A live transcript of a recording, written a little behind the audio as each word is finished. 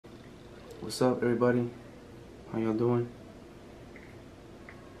What's up, everybody? How y'all doing?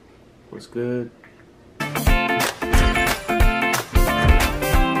 What's good?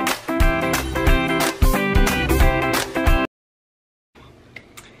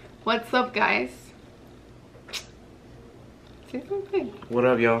 What's up, guys? Say something. What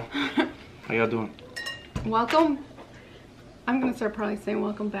up, y'all? How y'all doing? Welcome. I'm gonna start probably saying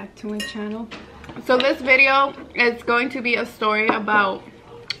welcome back to my channel. So this video is going to be a story about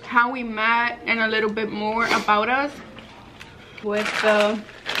how we met and a little bit more about us with the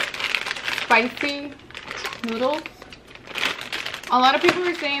spicy noodles. A lot of people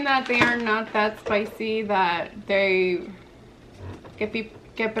are saying that they are not that spicy, that they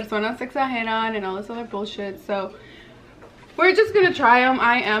que personas exageran and all this other bullshit. So we're just gonna try them.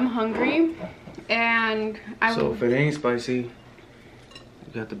 I am hungry, and So if it ain't spicy,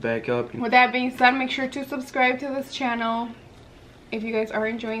 you got to back up. With that being said, make sure to subscribe to this channel if you guys are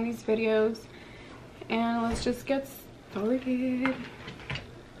enjoying these videos, and let's just get started.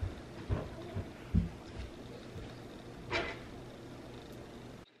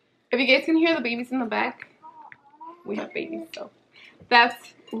 If you guys can hear the babies in the back, we have babies, so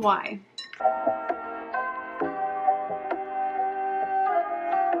that's why.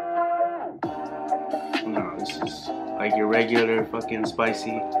 No, this is like your regular fucking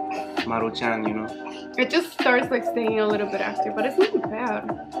spicy Maruchan, you know? It just starts like staying a little bit after, but it's not bad.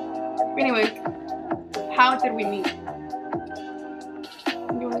 Anyways, how did we meet?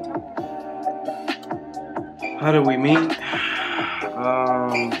 You want to talk? How did we meet?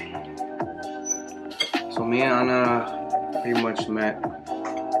 So me and Anna pretty much met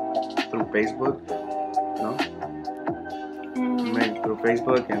through Facebook, no? We met through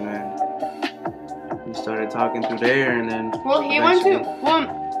Facebook, and then we started talking through there, and then well, he went to,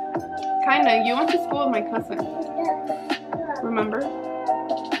 well, kinda, you went to school with my cousin, remember?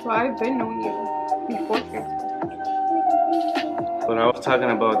 So I've been knowing you before Facebook. But I was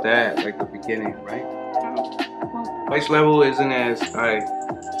talking about that, like the beginning, right? Well, Spice level isn't as I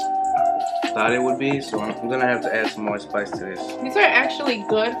thought it would be, so I'm gonna have to add some more spice to this. these are actually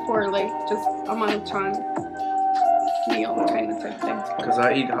good for like just a Maruchan meal kind of type thing. Cause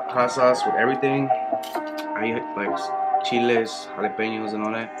I eat hot sauce with everything. I eat like chiles, jalapenos, and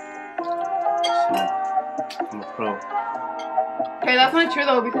all that. So I'm a pro. Okay, that's not true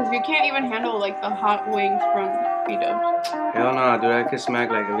though, because you can't even handle like the hot wings from beto. Hell no, dude! I could smack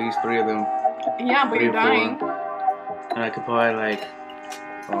like at least 3 of them. Yeah, but 3 you're or 4. dying. And I could probably like,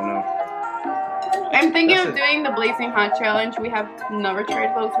 I don't know. I'm thinking That's of it. doing the Blazing Hot Challenge. We have never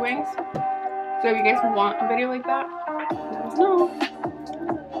tried those wings. So if you guys want a video like that, let us know.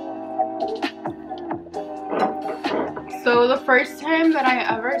 So the first time that I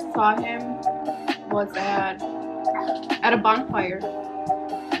ever saw him was at a bonfire,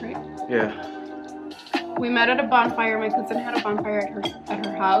 right? Yeah. We met at a bonfire. My cousin had a bonfire at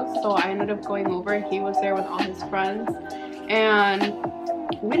her house, so I ended up going over. He was there with all his friends, and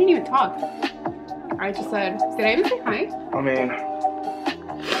we didn't even talk. I just said, did I even say hi? I mean,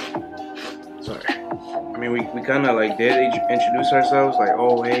 sorry. I mean, we kind of like did introduce ourselves, like,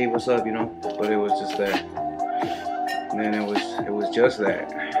 oh, hey, what's up, you know? But it was just that. And then it was just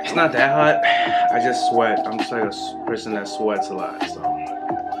that. It's not that hot. I just sweat. I'm just like a person that sweats a lot. So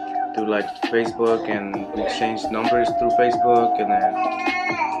through like Facebook, and we exchanged numbers through Facebook, and then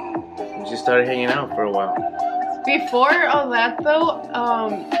we just started hanging out for a while. Before all that though,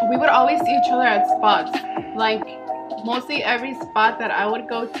 we would always see each other at spots. Like mostly every spot that I would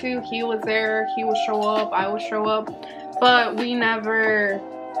go to, he was there. He would show up, I would show up, but we never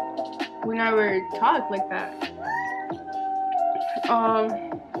talked like that.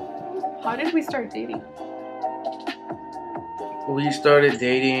 How did we start dating? We started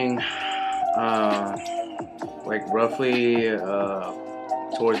dating like roughly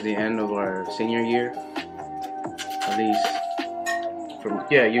towards the end of our senior year. At least from,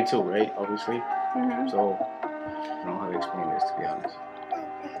 yeah, you too, right? Obviously. So I don't know how to explain this, to be honest.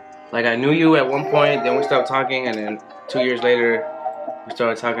 Like, I knew you at one point, then we stopped talking, and then 2 years later we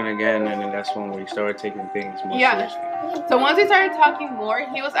started talking again, and then that's when we started taking things more seriously. So once we started talking more,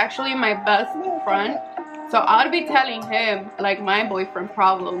 he was actually my best friend. So I would be telling him like my boyfriend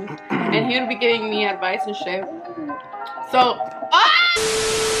problems, and he would be giving me advice and shit. So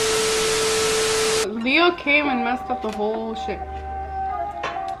Leo came and messed up the whole shit.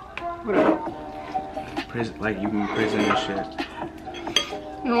 Whatever. Prison, like you in prison and shit.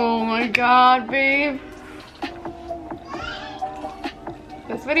 Oh my god, babe.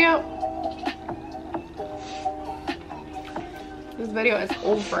 This video is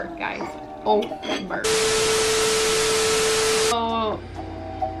over, guys. Over. So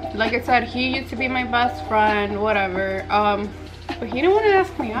like I said, he used to be my best friend, whatever. But he didn't want to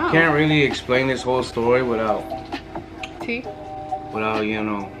ask me out. Can't really explain this whole story without Tea? Without, you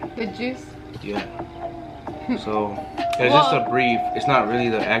know. The juice? Yeah. So it's just a brief. It's not really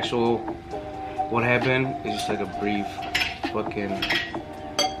the actual what happened. It's just like a brief fucking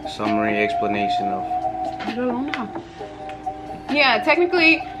summary explanation of. I don't know. Yeah,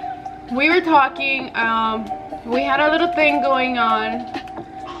 technically, we were talking. We had a little thing going on.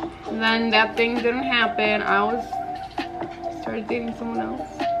 Then that thing didn't happen. Started dating someone else.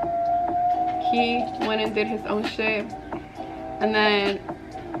 He went and did his own shit. And then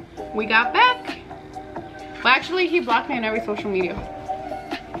we got back. Well, actually, he blocked me on every social media.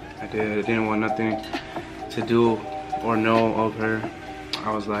 I didn't want nothing to do or know of her.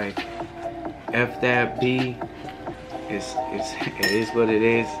 I was like, F that B. It is what it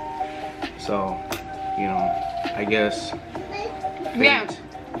is. So, you know, I guess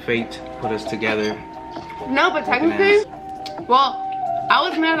fate put us together. No, but technically, well, I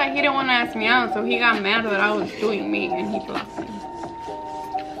was mad that he didn't want to ask me out, so he got mad that I was doing me and he blocked me.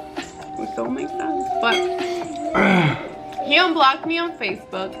 Which don't make sense, but he unblocked me on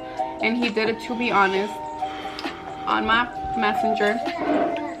Facebook and he did it, to be honest, on my messenger,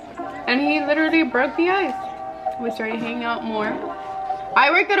 and he literally broke the ice. We started hanging out more. I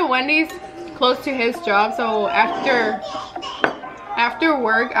worked at a Wendy's close to his job, so after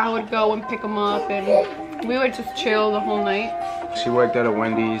work I would go and pick him up and we would just chill the whole night. She worked at a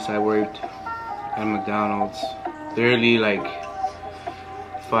Wendy's, I worked at McDonald's. Literally like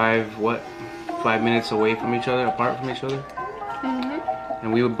 5 minutes away from each other, apart from each other.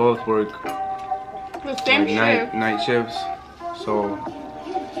 And we would both work the same shift. Night shifts. So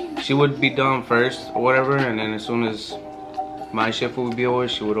she would be done first or whatever, and then as soon as my shift would be over,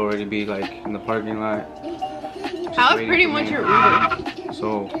 she would already be like in the parking lot. I was pretty much her Uber.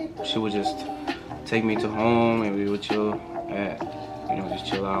 So she would just take me to home and we would chill at, you know, just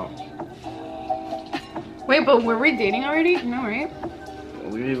chill out. Wait, but were we dating already? No, right?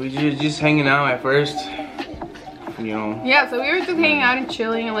 We were just hanging out at first, you know. Yeah, so we were just hanging out and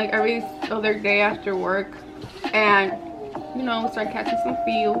chilling like every other day after work, and you know, start catching some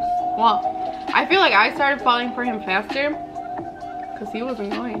feels. Well, I feel like I started falling for him faster because he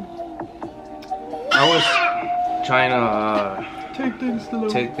wasn't going. I was trying to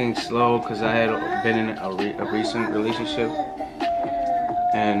take things slow because I had been in a recent relationship,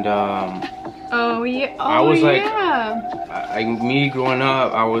 and oh yeah, I was like, yeah. Me growing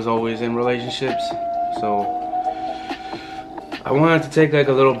up, I was always in relationships, so I wanted to take like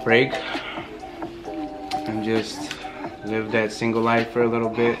a little break and just live that single life for a little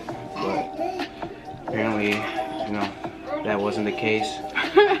bit, but apparently, you know, that wasn't the case.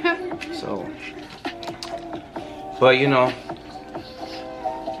 So, but you know,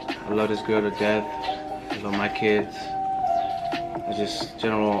 I love this girl to death. I love my kids. I just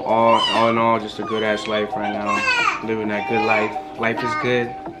all in all, just a good ass life right now. Living that good life. Life is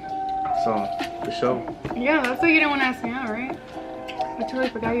good. So, for sure. Yeah, that's why you didn't want to ask me out, right? I totally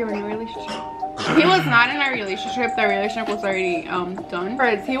forgot you were in a relationship. He was not in a relationship. The relationship was already done.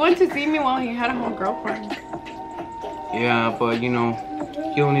 He went to see me while he had a whole girlfriend. Yeah, but you know,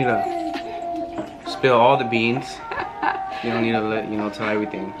 you don't need to spill all the beans. You don't need to tell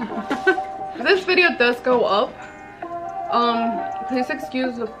everything. This video does go up. Please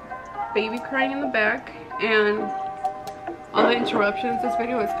excuse the baby crying in the back and all the interruptions. This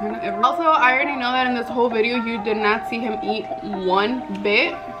video is kind of everywhere. Also, I already know that in this whole video you did not see him eat one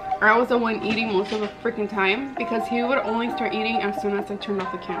bit, or I was the one eating most of the freaking time, because he would only start eating as soon as I turned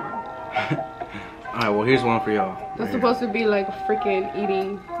off the camera. Alright, well here's one for y'all. That's supposed to be like a freaking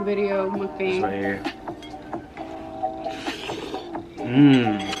eating video mukbang. Right here.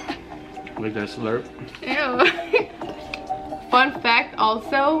 Make that slurp. Ew. Fun fact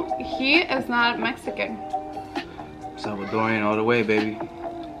also, he is not Mexican. Salvadorian all the way, baby.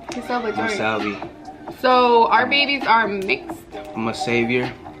 He's Salvadorian. I'm Salvi. So our babies are mixed. I'm a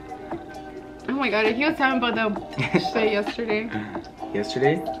savior. Oh my god, he was talking about the shit yesterday.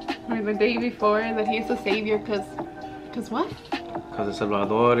 Yesterday? Or the day before, that he's a savior because what? Because El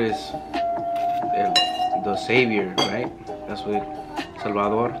Salvador is the savior, right? That's what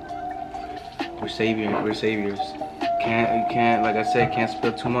Salvador. We're saviors. You can't, like I said, can't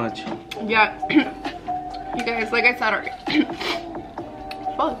spill too much. Yeah. You guys, like I said already,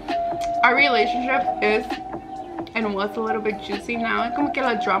 our relationship is and was a little bit juicy. Now como que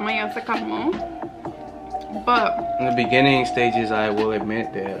la drama ya se calmó. But in the beginning stages, I will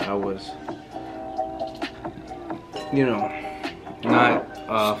admit that I was, you know,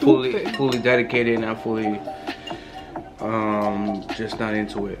 not fully dedicated, not fully Just not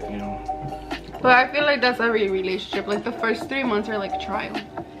into it, you know. But I feel like that's every relationship. Like the first 3 months are like trial.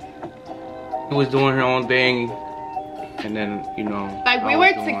 She was doing her own thing, and then, you know, like we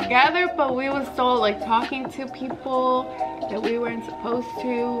were together, but we was still like talking to people that we weren't supposed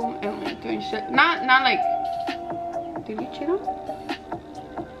to, and like doing shit. Not like, did we cheat on?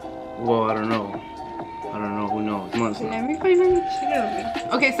 Well, I don't know. Who knows? Months now. Let me find out who cheated on me.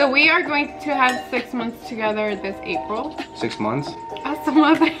 Okay, so we are going to have 6 months together this April. 6 months? That's the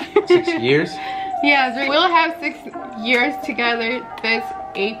mother. 6 years? Yes, we'll have 6 years together this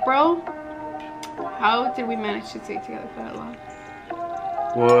April. How did we manage to stay together for that long?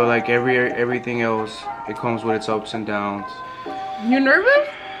 Well, like everything else, it comes with its ups and downs. You nervous?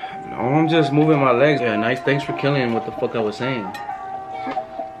 No, I'm just moving my legs. Yeah, nice. Thanks for killing what the fuck I was saying.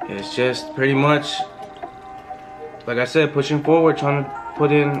 It's just pretty much, like I said, pushing forward, trying to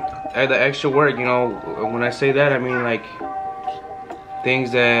put in the extra work. You know, when I say that, I mean like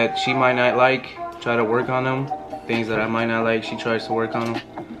things that she might not like, try to work on them. Things that I might not like, she tries to work on them.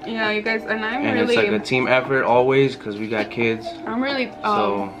 Yeah, you guys, and and really, it's like a team effort always, because we got kids. I'm really,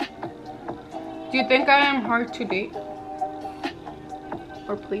 so. Do you think I am hard to date?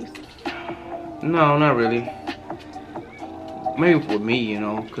 Or please? No, not really. Maybe with me, you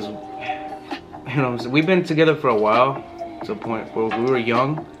know, because, you know what I'm saying, we've been together for a while, to a point where we were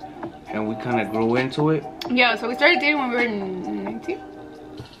young, and we kind of grew into it. Yeah, so we started dating when we were 19?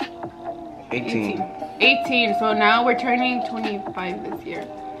 18, so now we're turning 25 this year.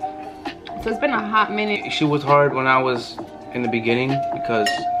 So it's been a hot minute. She was hard when I was in the beginning because,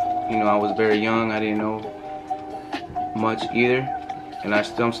 you know, I was very young. I didn't know much either, and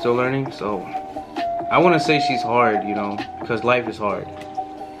I'm still learning. So I wouldn't say she's hard, you know, because life is hard.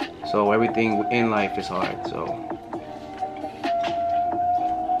 So everything in life is hard. So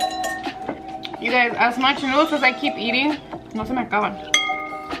you guys, as much noodles as I keep eating, no se me acaban.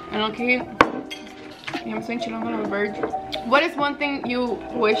 And okay, ya me estoy enchilando los birds. What is one thing you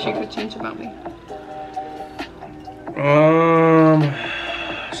wish you could change about me?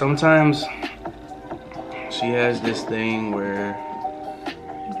 Sometimes she has this thing where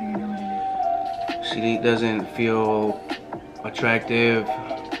she doesn't feel attractive.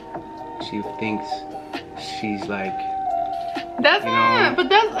 She thinks she's like, that's not, but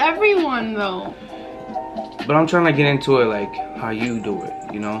that's everyone though. But I'm trying to get into it like how you do it,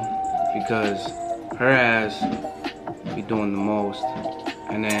 you know, because her ass be doing the most,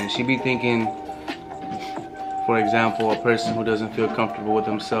 and then she be thinking, for example, a person who doesn't feel comfortable with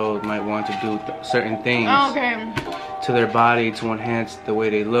themselves might want to do certain things to their body to enhance the way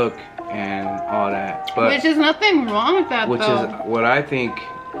they look and all that. But which is nothing wrong with that, which is what I think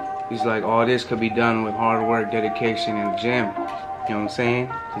is like, all this could be done with hard work, dedication, and the gym. You know what I'm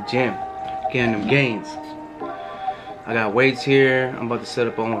saying? The gym, getting them gains. I got weights here. I'm about to set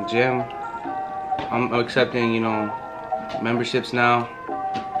up my own gym. I'm accepting, you know, memberships now.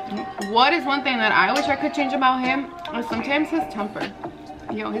 What is one thing that I wish I could change about him? Is sometimes his temper.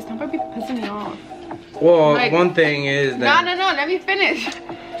 Yo, his temper be pissing me off. Well, like, one thing is that... No, let me finish.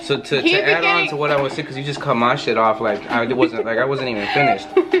 So to add on to what I was saying, because you just cut my shit off like I wasn't even finished.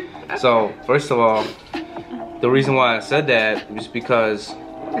 So first of all, the reason why I said that is because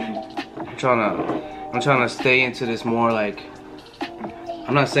I'm trying to stay into this more, like,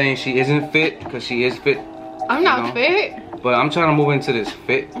 I'm not saying she isn't fit, because she is fit. I'm not fit. But I'm trying to move into this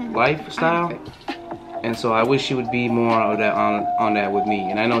fit lifestyle. And so I wish she would be more of that on that with me.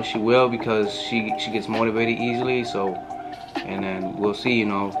 And I know she will, because she gets motivated easily. So, and then we'll see, you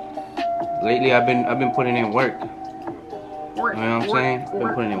know. Lately I've been putting in work. You know what I'm saying? I've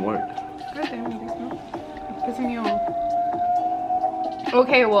been putting in work. God damn it, it's pissing me off.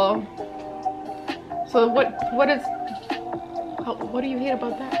 Okay, well. So what do you hate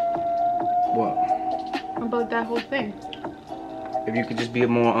about that? What? About that whole thing? If you could just be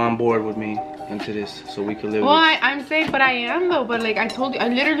more on board with me into this, so we could live. Well, I'm saying, but I am though. But like I told you, I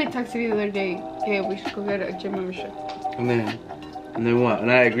literally texted you the other day, hey, we should go get a gym membership. And then what?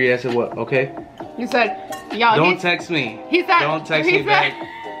 And I agreed. I said what? Okay. You said, y'all. Don't text me. He said. Don't text me back.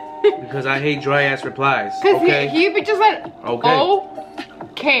 Because I hate dry ass replies. Okay. He just said. Okay.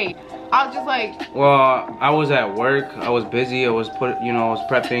 Okay. I was just like. Well, I was at work. I was busy. I was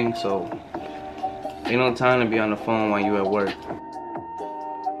prepping. So ain't no time to be on the phone while you at work.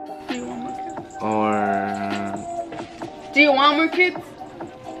 Do you want more kids? Or. Do you want more kids?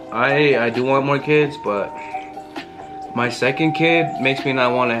 I do want more kids, but my second kid makes me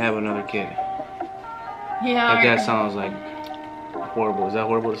not want to have another kid. Yeah. If that sounds like horrible. Is that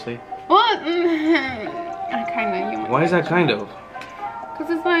horrible to say? What? Kind of. Why is that kind of?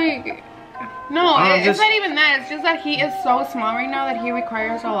 Because it's like, No, it's not even that. It's just that he is so small right now that he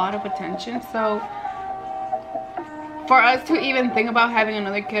requires a lot of attention. So for us to even think about having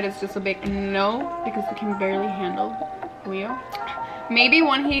another kid is just a big no, because we can barely handle Leo. Maybe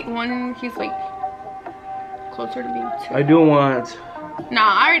when he's like closer to being 2. I do want.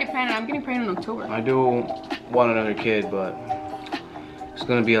 Nah, I already planned it. I'm getting pregnant in October. I do want another kid, but it's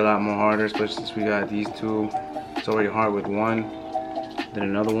gonna be a lot more harder, especially since we got these 2. It's already hard with one, then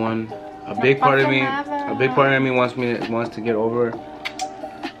another one. A big part of me wants to get over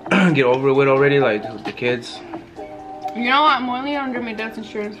it with already, like the kids. You know what? I'm only under my dad's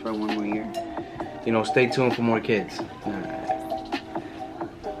insurance for 1 more year. You know, stay tuned for more kids.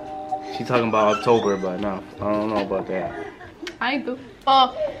 She's talking about October, but no, I don't know about that. I do.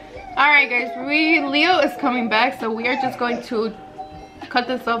 Well, alright guys, Leo is coming back, so we are just going to cut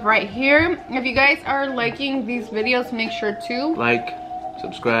this off right here. If you guys are liking these videos, make sure to like,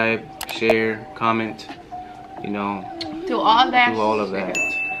 subscribe, share, comment, you know, do all of that.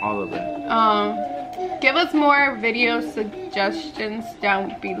 Give us more video suggestions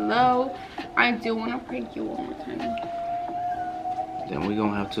down below. I do want to prank you one more time. Then we're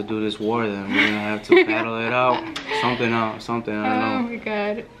gonna have to do this war. Then we're gonna have to battle it out. Something, I don't know. Oh my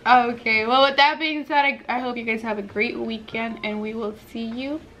god. Okay, well, with that being said, I hope you guys have a great weekend, and we will see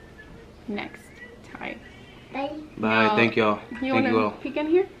you next time. Bye. Bye. Thank y'all. You want to peek in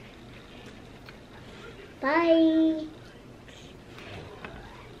here? Bye.